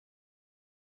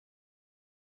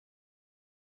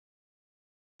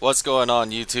What's going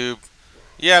on, YouTube?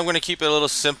 Yeah, I'm going to keep it a little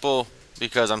simple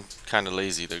because I'm kind of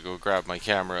lazy to go grab my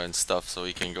camera and stuff so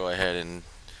we can go ahead and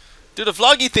do the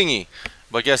vloggy thingy.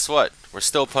 But guess what? We're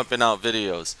still pumping out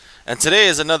videos. And today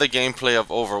is another gameplay of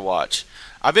Overwatch.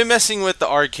 I've been messing with the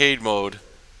arcade mode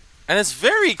and it's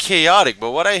very chaotic,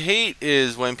 but what I hate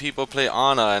is when people play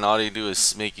Ana and all they do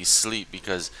is make you sleep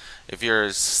because if you're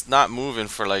not moving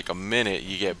for like a minute,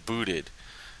 you get booted.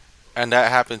 And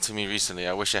that happened to me recently.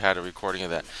 I wish I had a recording of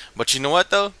that. But you know what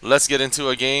though? Let's get into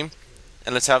a game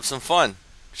and let's have some fun,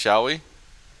 shall we?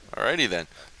 Alrighty then.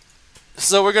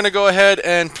 So we're gonna go ahead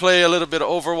and play a little bit of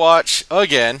Overwatch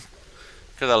again,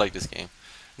 because I like this game.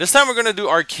 This time we're gonna do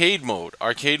arcade mode.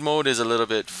 Arcade mode is a little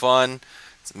bit fun.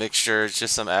 It's a mixture, it's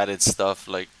just some added stuff.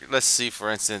 Like, let's see for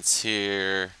instance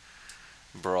here.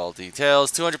 Brawl details,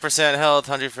 200% health,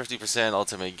 150%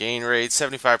 ultimate gain rate,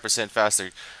 75% faster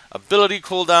ability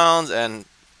cooldowns, and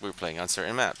we're playing on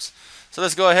certain maps. So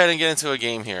let's go ahead and get into a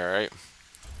game here, alright?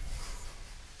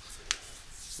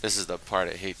 This is the part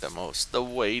I hate the most, the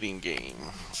waiting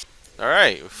game.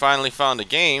 Alright, we finally found a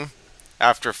game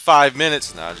after 5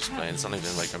 minutes. Nah, just playing, it's only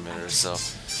been like a minute or so.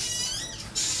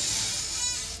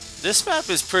 This map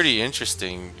is pretty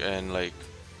interesting and like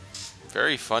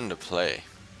very fun to play.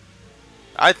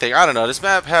 I don't know, this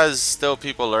map has still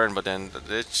people learn, but then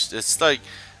it's like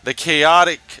the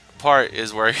chaotic part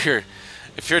is where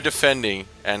if you're defending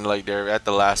and like they're at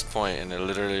the last point and they're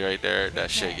literally right there, that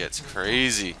shit gets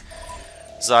crazy.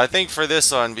 So I think for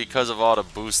this one, because of all the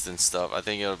boost and stuff, I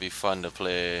think it'll be fun to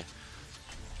play.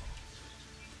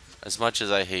 As much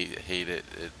as I hate it,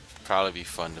 it'd probably be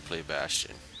fun to play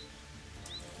Bastion.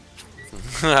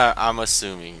 I'm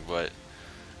assuming, but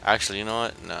actually, you know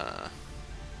what? Nah.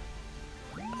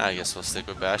 I guess we'll stick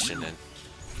with Bastion then.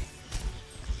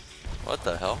 What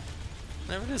the hell?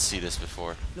 Never did see this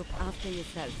before. Look after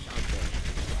yourself out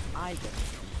there. I'll get some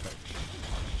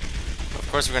first. Of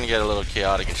course we're gonna get a little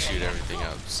chaotic and shoot everything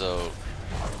up. So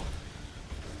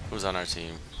who's on our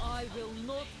team?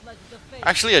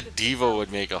 Actually a Diva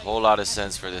would make a whole lot of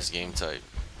sense for this game type.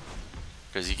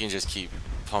 Because you can just keep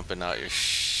pumping out your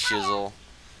shizzle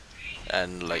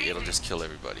and like it'll just kill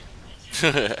everybody.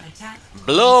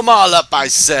 Blow them all up, I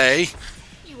say.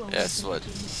 That's what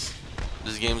this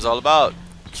game's all about.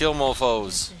 Kill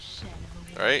mofos.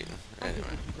 Right?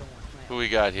 Anyway. Who we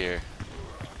got here?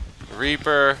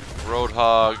 Reaper,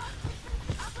 Roadhog,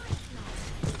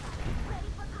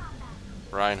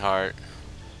 Reinhardt,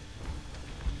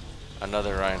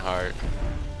 another Reinhardt.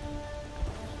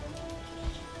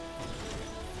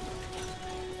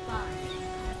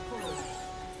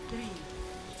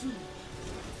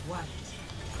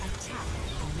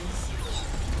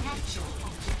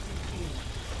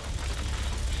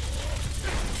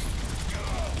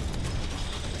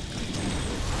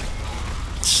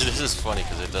 This is funny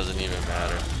because it doesn't even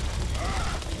matter.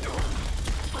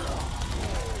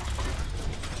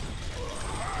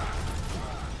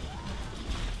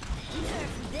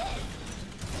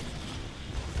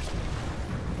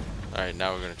 Alright,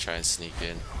 now we're gonna try and sneak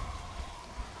in.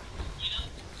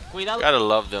 Gotta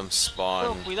love them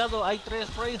spawn.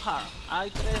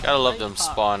 Gotta love them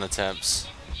spawn attempts.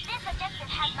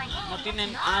 No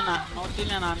tienen Ana, no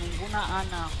tienen a ninguna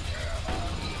Ana.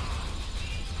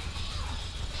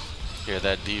 Hear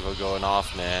that Diva going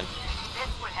off, man.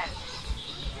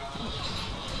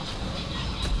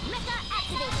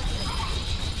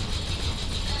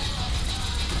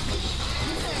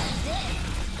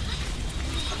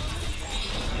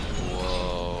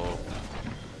 Whoa.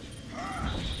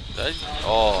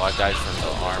 Oh, I died from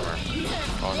the armor.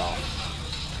 Oh no.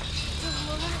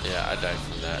 Yeah, I died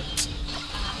from that.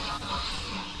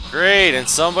 Great, and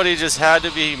somebody just had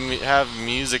to have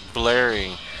music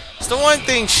blaring. It's the one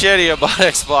thing shitty about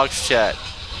Xbox chat.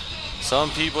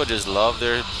 Some people just love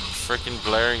their freaking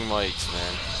blaring mics,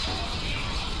 man.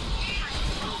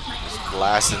 Just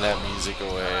blasting that music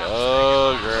away.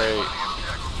 Oh, great.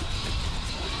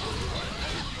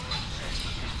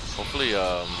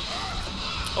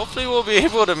 Hopefully we'll be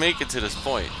able to make it to this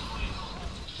point.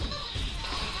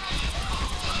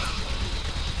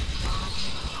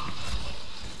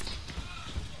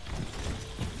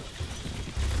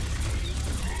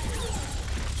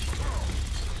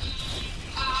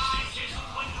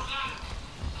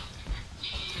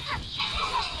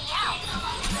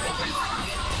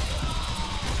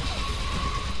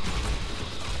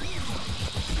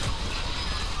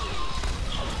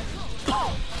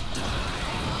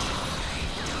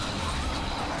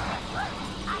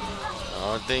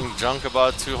 One thing junk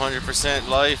about 200%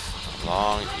 life,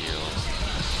 long heals.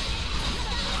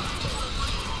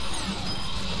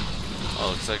 Oh,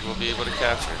 looks like we'll be able to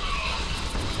capture.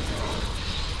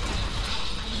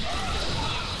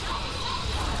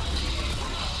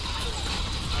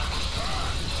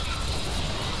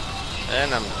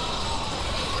 And I'm...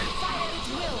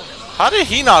 How did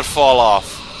he not fall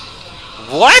off?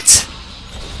 What?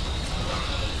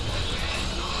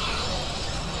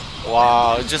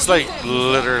 Wow, it just like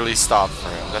literally stopped for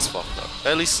him. That's fucked up.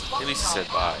 At least he said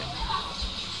bye.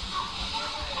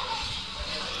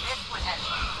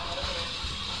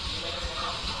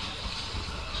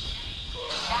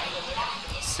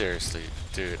 Seriously,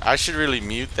 dude. I should really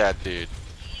mute that dude.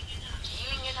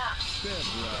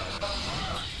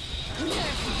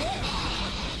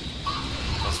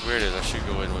 What's weird is I should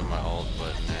go in with my ult,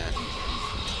 but man.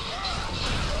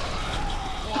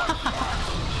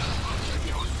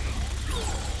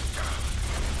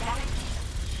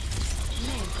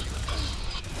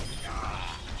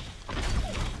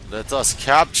 Let us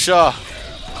capture.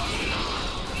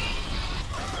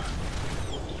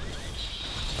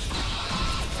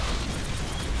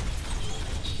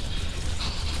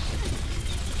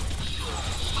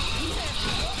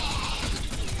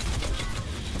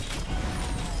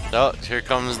 Oh, here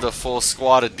comes the full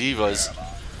squad of divas.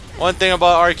 One thing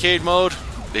about arcade mode,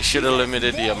 they should have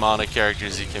limited the amount of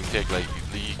characters you can pick. Like,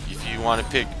 if you want to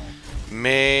pick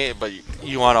Mei, but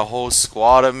you want a whole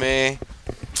squad of Mei,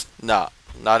 nah,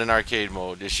 not in arcade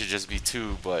mode. This should just be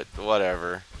 2, but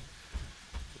whatever.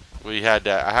 We had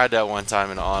that. I had that one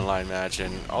time in an online match,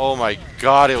 and oh my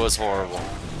god, it was horrible.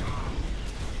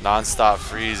 Non-stop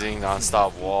freezing,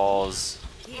 non-stop walls.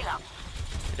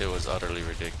 It was utterly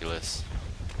ridiculous.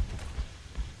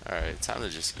 Alright, time to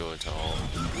just go into ult.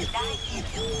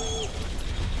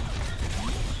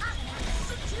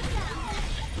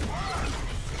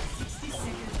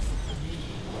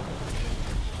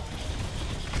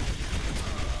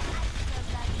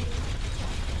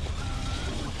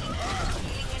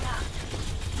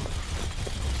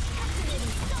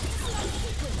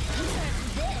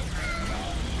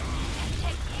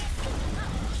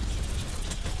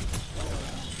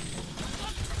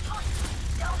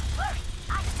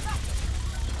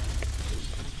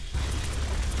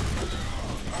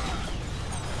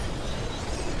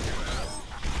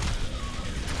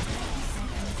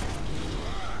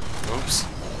 Oops.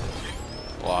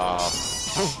 Wow.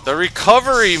 The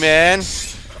recovery, man!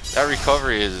 That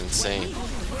recovery is insane.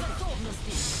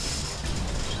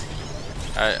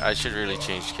 I should really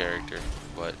change character,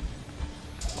 but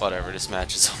whatever, this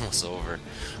match is almost over.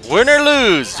 Win or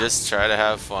lose, just try to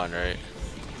have fun, right?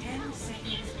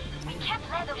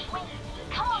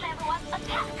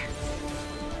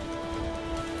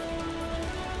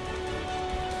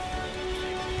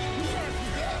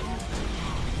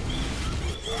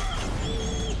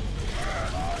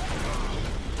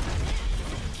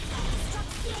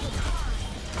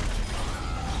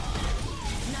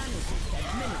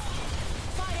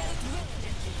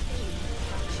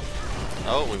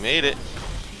 Oh, we made it.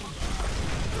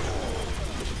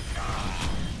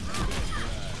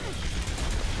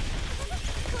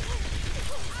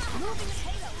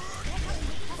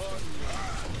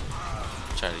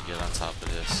 Try to get on top of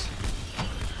this.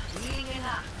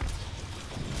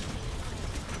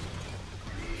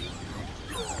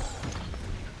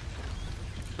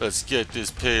 Let's get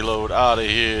this payload out of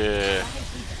here.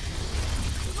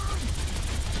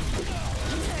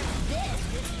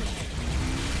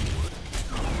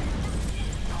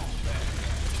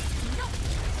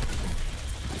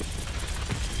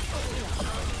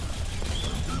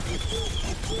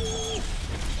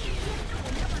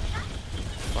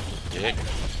 Dick.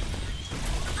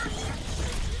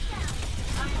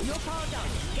 You're powered up.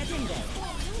 Get in there.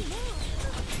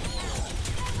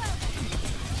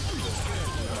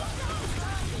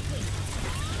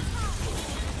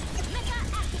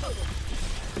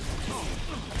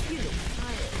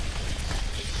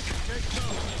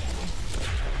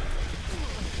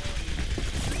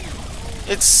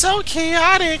 It's so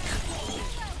chaotic.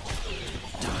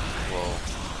 Whoa.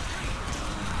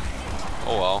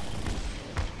 Oh well.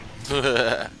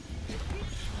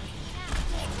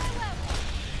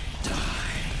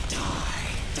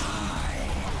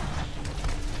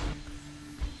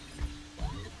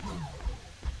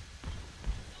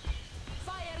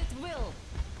 Fire at will.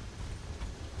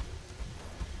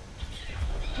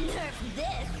 Nerf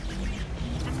this.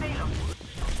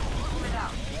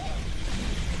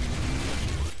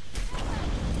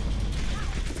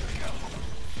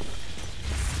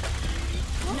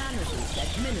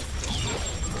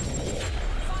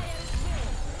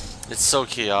 It's so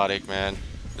chaotic, man.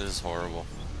 This is horrible.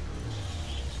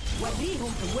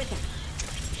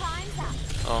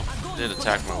 Oh, did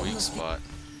attack my weak spot.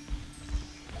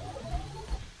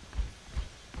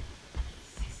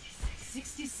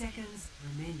 60 seconds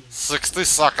remaining. 60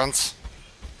 seconds.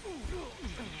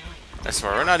 I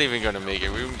swear, we're not even gonna make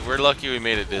it. We're lucky we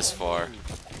made it this far.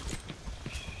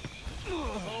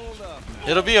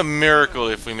 It'll be a miracle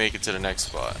if we make it to the next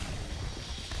spot.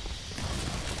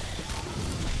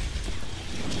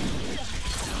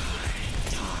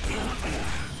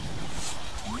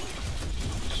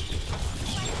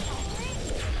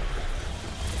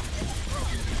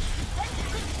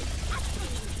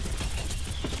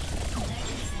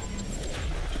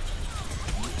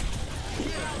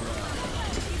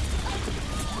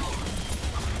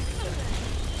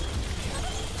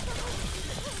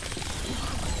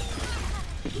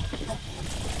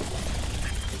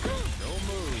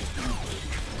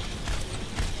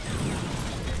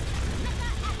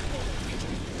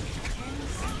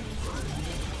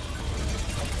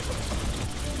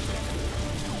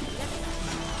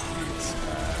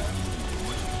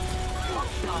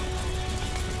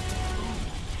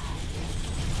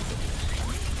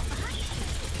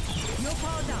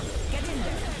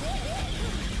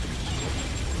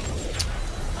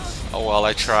 Oh well,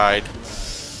 I tried.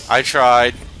 I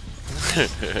tried.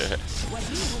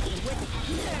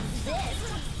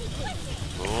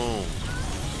 Boom.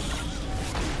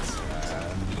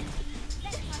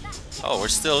 Oh, we're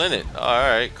still in it.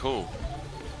 Alright, cool.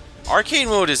 Arcade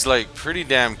mode is like pretty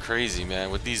damn crazy, man.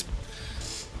 With these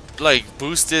like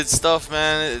boosted stuff,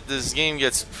 man, this game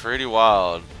gets pretty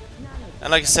wild.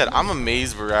 And like I said, I'm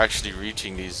amazed we're actually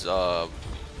reaching these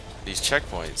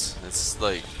checkpoints. It's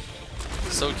like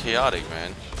so chaotic,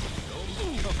 man.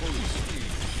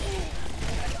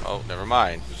 Oh, never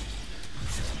mind.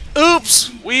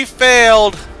 Oops! We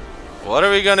failed! What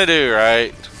are we gonna do,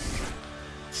 right?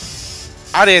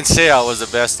 I didn't say I was the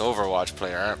best Overwatch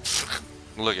player.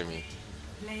 Look at me.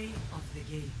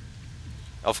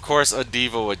 Of course a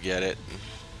diva would get it.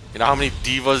 You know how many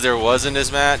divas there was in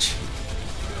this match?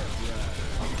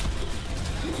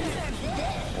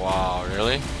 Wow,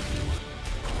 really?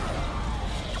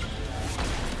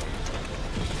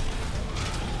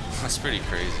 That's pretty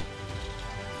crazy.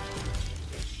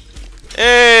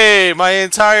 Hey, my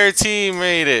entire team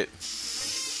made it.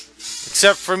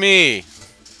 Except for me,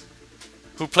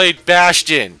 who played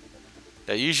Bastion.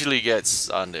 That usually gets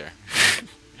on there.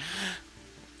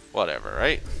 Whatever,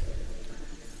 right?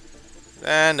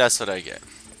 And that's what I get.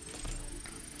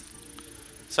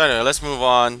 So anyway, let's move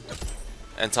on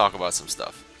and talk about some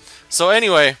stuff. So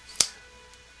anyway,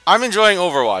 I'm enjoying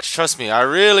Overwatch. Trust me, I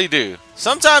really do.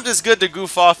 Sometimes it's good to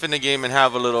goof off in the game and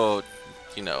have a little,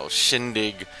 you know,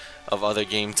 shindig of other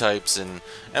game types and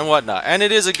whatnot. And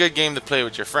it is a good game to play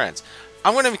with your friends.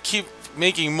 I'm going to keep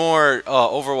making more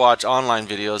Overwatch online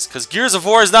videos because Gears of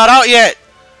War is not out yet.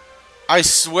 I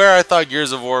swear I thought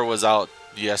Gears of War was out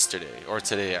yesterday, or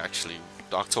today actually,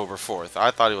 October 4th.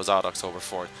 I thought it was out October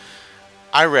 4th.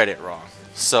 I read it wrong.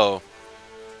 So,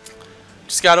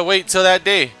 just gotta wait till that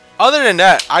day. Other than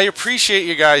that, I appreciate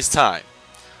you guys' time.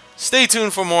 Stay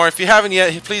tuned for more. If you haven't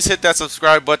yet, please hit that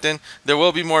subscribe button. There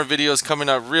will be more videos coming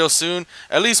up real soon.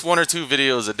 At least 1 or 2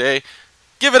 videos a day.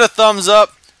 Give it a thumbs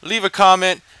up, leave a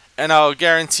comment, and I'll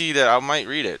guarantee that I might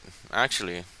read it.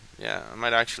 Actually, yeah, I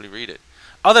might actually read it.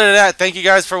 Other than that, thank you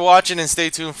guys for watching and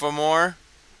stay tuned for more.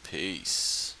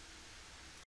 Peace.